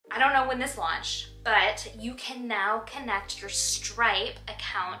don't know when this launched, but you can now connect your Stripe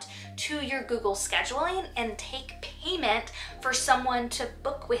account to your Google scheduling and take payment for someone to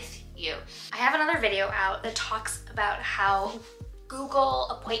book with you. I have another video out that talks about how Google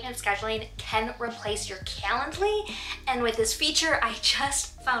appointment scheduling can replace your Calendly, and with this feature I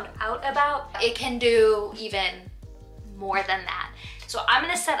just found out about, it can do even more than that. So I'm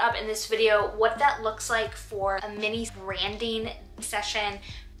gonna set up in this video what that looks like for a mini branding session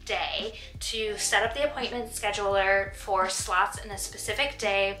day to set up the appointment scheduler for slots in a specific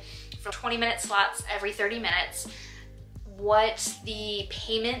day for 20-minute slots every 30 minutes, what the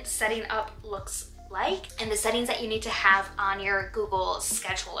payment setting up looks like, and the settings that you need to have on your Google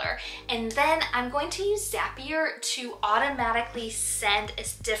scheduler. And then I'm going to use Zapier to automatically send a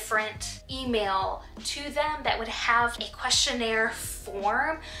different email to them that would have a questionnaire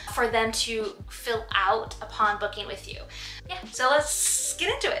form for them to fill out upon booking with you. Yeah, so let's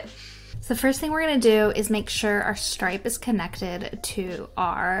get into it. So the first thing we're gonna do is make sure our Stripe is connected to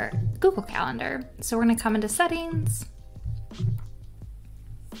our Google Calendar. So we're gonna come into settings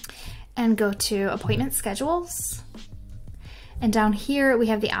and go to appointment schedules. And down here we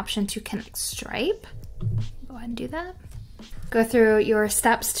have the option to connect Stripe. Go ahead and do that. Go through your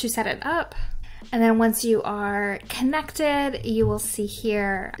steps to set it up. And then once you are connected, you will see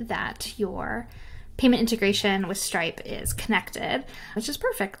here that your payment integration with Stripe is connected, which is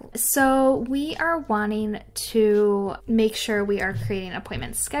perfect. So we are wanting to make sure we are creating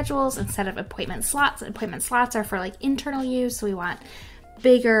appointment schedules instead of appointment slots. Appointment slots are for like internal use, so we want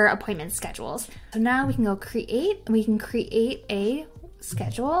bigger appointment schedules. So now we can go create, and we can create a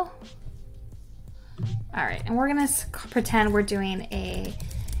schedule. All right, and we're gonna pretend we're doing a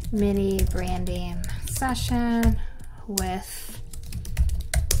mini branding session with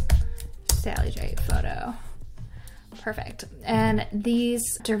Sally J photo. Perfect. And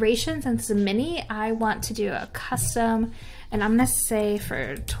these durations, since it's a mini, I want to do a custom, and I'm gonna say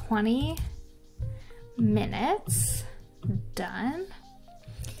for 20 minutes, done.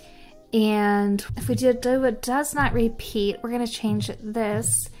 And if we do it does not repeat, we're gonna change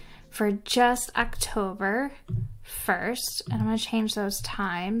this for just October 1st, and I'm gonna change those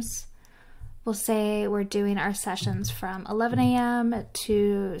times. We'll say we're doing our sessions from 11 a.m.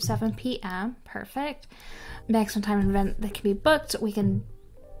 to 7 p.m. Perfect. Maximum time event that can be booked, we can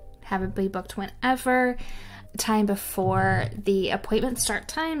have it be booked whenever. Time before the appointment start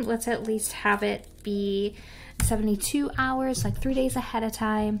time, let's at least have it be 72 hours, like 3 days ahead of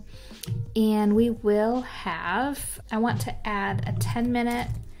time. And we will have, I want to add a 10-minute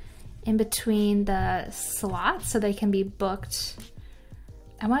in between the slots so they can be booked.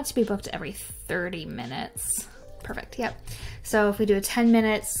 I want it to be booked every 30 minutes. Perfect, yep. So if we do a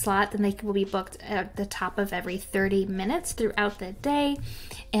 10-minute slot, then they will be booked at the top of every 30 minutes throughout the day.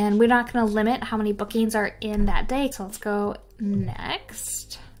 And we're not gonna limit how many bookings are in that day. So let's go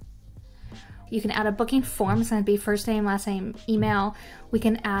next. You can add a booking form. It's gonna be first name, last name, email. We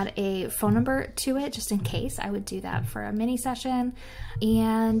can add a phone number to it just in case. I would do that for a mini session.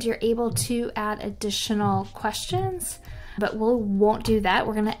 And you're able to add additional questions, but we won't do that.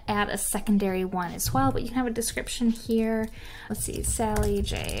 We're gonna add a secondary one as well, but you can have a description here. Let's see, Sally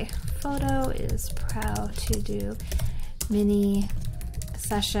J photo is proud to do mini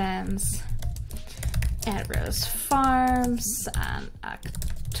sessions at Rose Farms on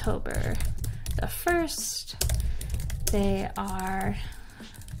October the 1st. They are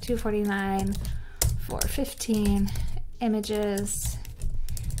 $249 for 15 images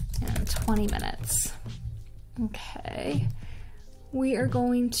in 20 minutes. Okay, we are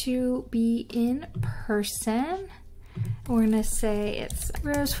going to be in person. We're gonna say it's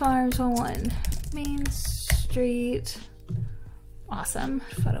Rose Farms 101 Main Street. Awesome,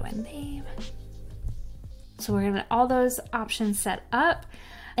 photo and name. So we're gonna get all those options set up.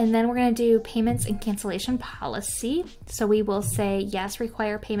 And then we're gonna do payments and cancellation policy. So we will say, yes,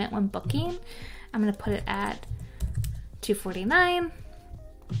 require payment when booking. I'm gonna put it at $249.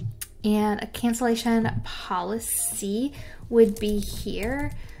 And a cancellation policy would be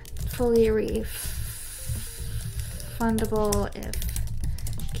here. Fully refundable if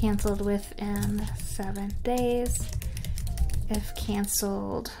canceled within 7 days. If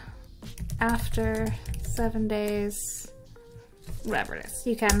canceled after 7 days, whatever it is,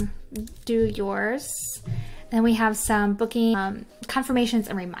 you can do yours. Then we have some booking confirmations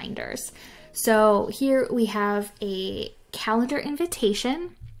and reminders. So here we have a calendar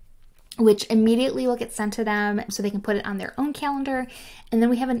invitation. which immediately will get sent to them so they can put it on their own calendar. And then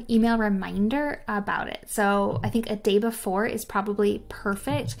we have an email reminder about it. So I think a day before is probably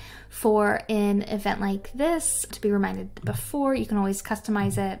perfect for an event like this to be reminded before. You can always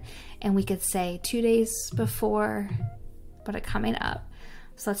customize it, and we could say 2 days before, but it coming up.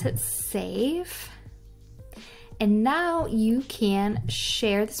 So let's hit save. And now you can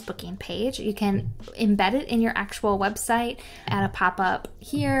share this booking page. You can embed it in your actual website, add a pop-up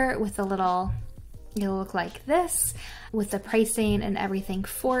here with a little, it'll look like this with the pricing and everything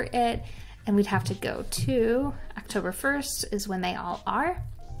for it. And we'd have to go to October 1st is when they all are.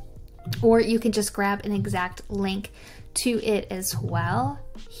 Or you can just grab an exact link to it as well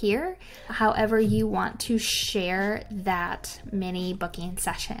here. However you want to share that mini booking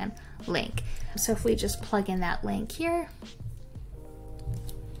session link. So if we just plug in that link here,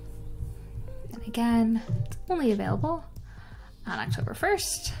 and again, it's only available on October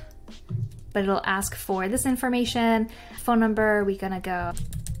 1st, but it'll ask for this information, phone number. We're gonna go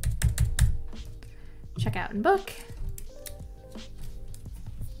check out and book.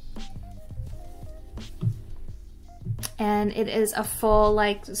 And it is a full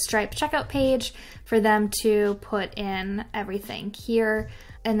like Stripe checkout page for them to put in everything here.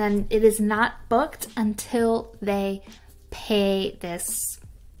 And then it is not booked until they pay this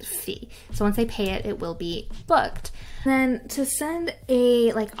fee. So once they pay it, it will be booked. Then to send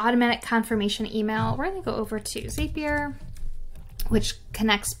a like automatic confirmation email, we're gonna go over to Zapier, which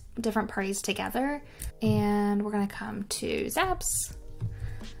connects different parties together. And we're gonna come to Zaps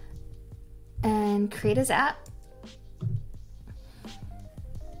and create a Zap.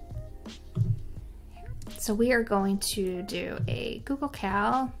 So we are going to do a Google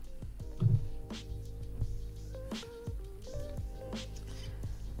Cal.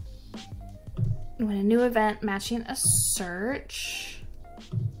 When a new event matching a search.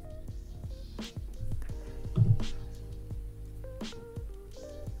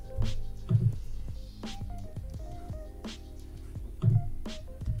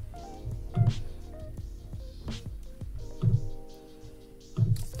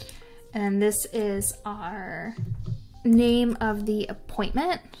 And this is our name of the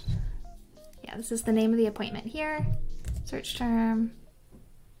appointment. Yeah, this is the name of the appointment here. Search term.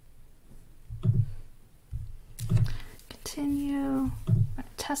 Continue. I'm gonna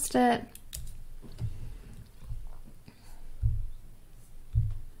test it.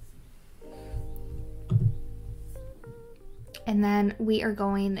 And then we are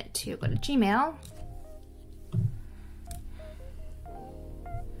going to go to Gmail.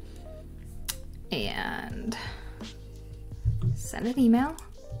 And send an email.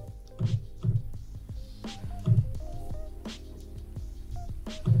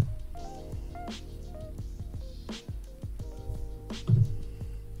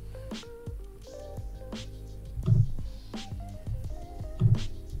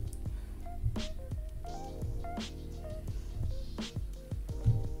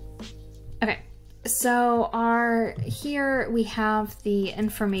 Okay. So here we have the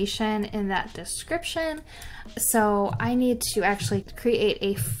information in that description. So I need to actually create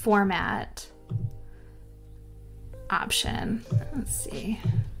a format option. Let's see.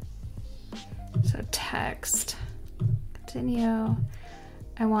 So text, continue.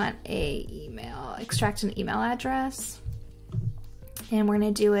 I want a email, extract an email address. And we're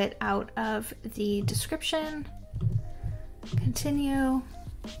gonna do it out of the description. Continue.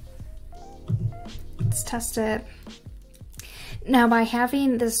 Let's test it. Now by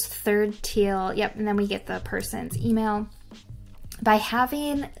having this third teal, yep, and then we get the person's email. By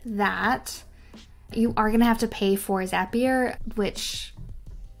having that, you are gonna have to pay for Zapier, which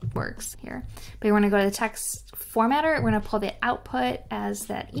works here. But we're gonna go to the text formatter, we're gonna pull the output as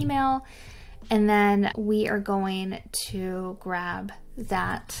that email, and then we are going to grab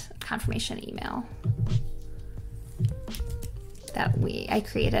that confirmation email that I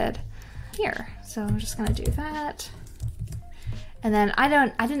created here. So I'm just gonna do that. And then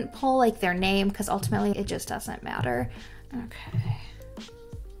I didn't pull like their name because ultimately it just doesn't matter. Okay.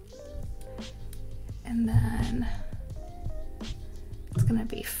 And then it's gonna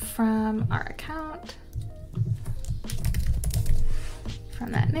be from our account,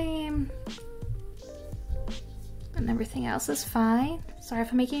 from that name, and everything else is fine. Sorry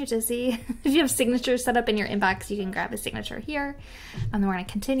if I'm making you dizzy. If you have signatures set up in your inbox, you can grab a signature here. And then we're gonna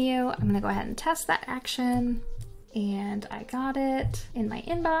continue. I'm gonna go ahead and test that action. And I got it in my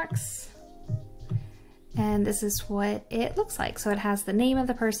inbox. And this is what it looks like. So it has the name of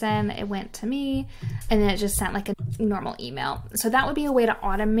the person, it went to me, and then it just sent like a normal email. So that would be a way to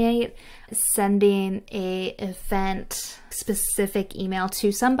automate sending a event specific email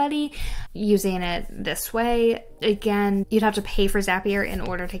to somebody using it this way. Again, you'd have to pay for Zapier in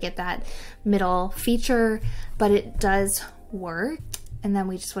order to get that middle feature, but it does work. And then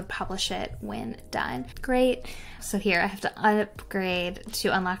we just would publish it when done. Great. So here I have to upgrade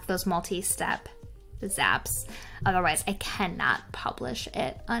to unlock those multi-step zaps. Otherwise, I cannot publish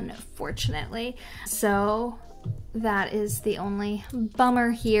it, unfortunately. So that is the only bummer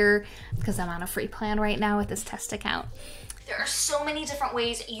here because I'm on a free plan right now with this test account. There are so many different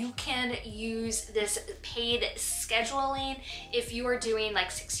ways you can use this paid scheduling if you are doing like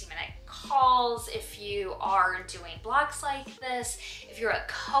 60-minute calls, if you are doing blocks like this, if you're a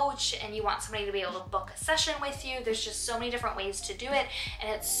coach and you want somebody to be able to book a session with you. There's just so many different ways to do it, and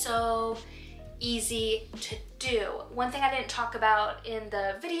it's so easy to do. One thing I didn't talk about in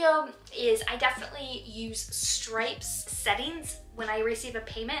the video is I definitely use Stripe's settings when I receive a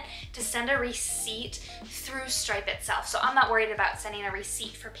payment to send a receipt through Stripe itself. So I'm not worried about sending a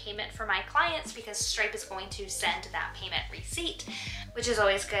receipt for payment for my clients because Stripe is going to send that payment receipt, which is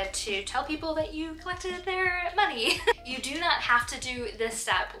always good to tell people that you collected their money. You do not have to do this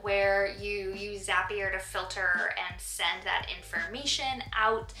step where you use Zapier to filter and send that information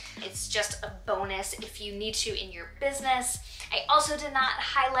out. It's just a bonus if you need to in your business. I also did not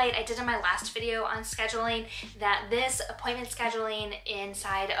highlight, I did in my last video on scheduling, that this appointment scheduling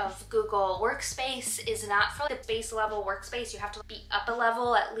inside of Google Workspace is not for the base level workspace. You have to be up a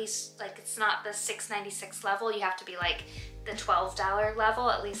level, at least, like it's not the $6.96 level. You have to be like the $12 level.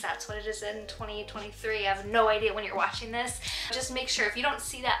 At least that's what it is in 2023. I have no idea when you're watching this. Just make sure if you don't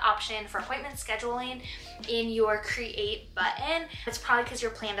see that option for appointment scheduling in your create button, it's probably because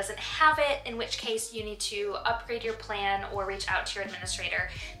your plan doesn't have it, in which case you need to upgrade your plan or reach out to your administrator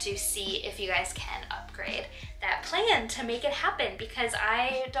to see if you guys can upgrade that plan to make it happen. Because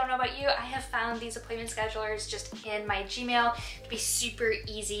I don't know about you, I have found these appointment schedulers just in my Gmail to be super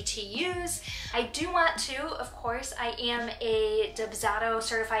easy to use. I do want to, of course, I am a Dubsado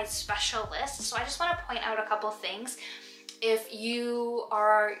certified specialist, so I just want to point out a couple things. If you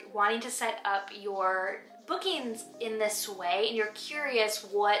are wanting to set up your bookings in this way and you're curious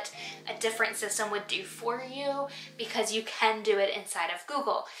what a different system would do for you, because you can do it inside of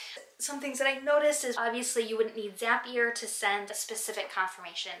Google. Some things that I noticed is obviously you wouldn't need Zapier to send a specific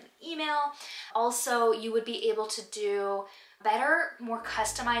confirmation email. Also, you would be able to do better, more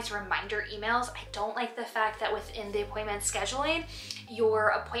customized reminder emails. I don't like the fact that within the appointment scheduling, your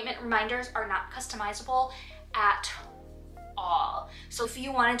appointment reminders are not customizable at all. So if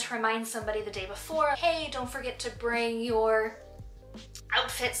you wanted to remind somebody the day before, hey, don't forget to bring your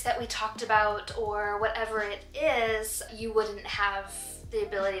outfits that we talked about or whatever it is, you wouldn't have the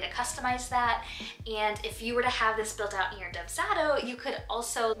ability to customize that. And if you were to have this built out in your Dubsado, you could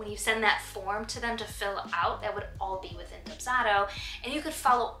also, when you send that form to them to fill out, that would all be within Dubsado, and you could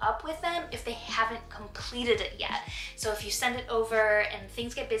follow up with them if they haven't completed it yet. So if you send it over and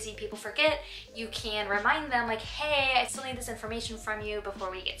things get busy, people forget, you can remind them like, hey, I still need this information from you before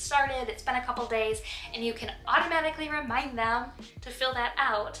we get started. It's been a couple days, and you can automatically remind them to fill that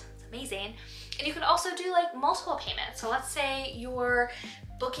out. It's amazing. And you can also do like multiple payments. So let's say your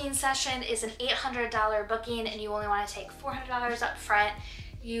booking session is an $800 booking and you only want to take $400 up front.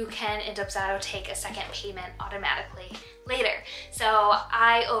 You can in Dubsado take a second payment automatically later. So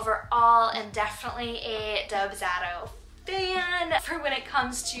I overall am definitely a Dubsado fan for when it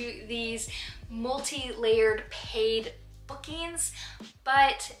comes to these multi-layered paid bookings.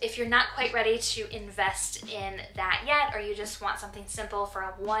 But if you're not quite ready to invest in that yet, or you just want something simple for a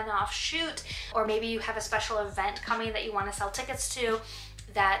one-off shoot, or maybe you have a special event coming that you want to sell tickets to,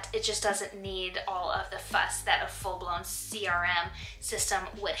 that it just doesn't need all of the fuss that a full-blown CRM system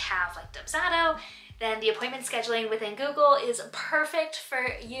would have like Dubsado, then the appointment scheduling within Google is perfect for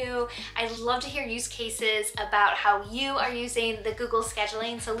you. I'd love to hear use cases about how you are using the Google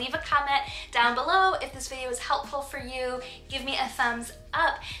scheduling. So leave a comment down below if this video is helpful for you. Give me a thumbs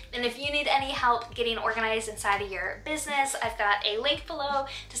up. And if you need any help getting organized inside of your business, I've got a link below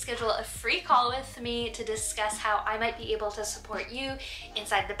to schedule a free call with me to discuss how I might be able to support you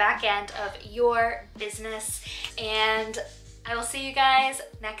inside the back end of your business. And I will see you guys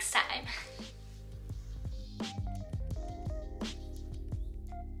next time.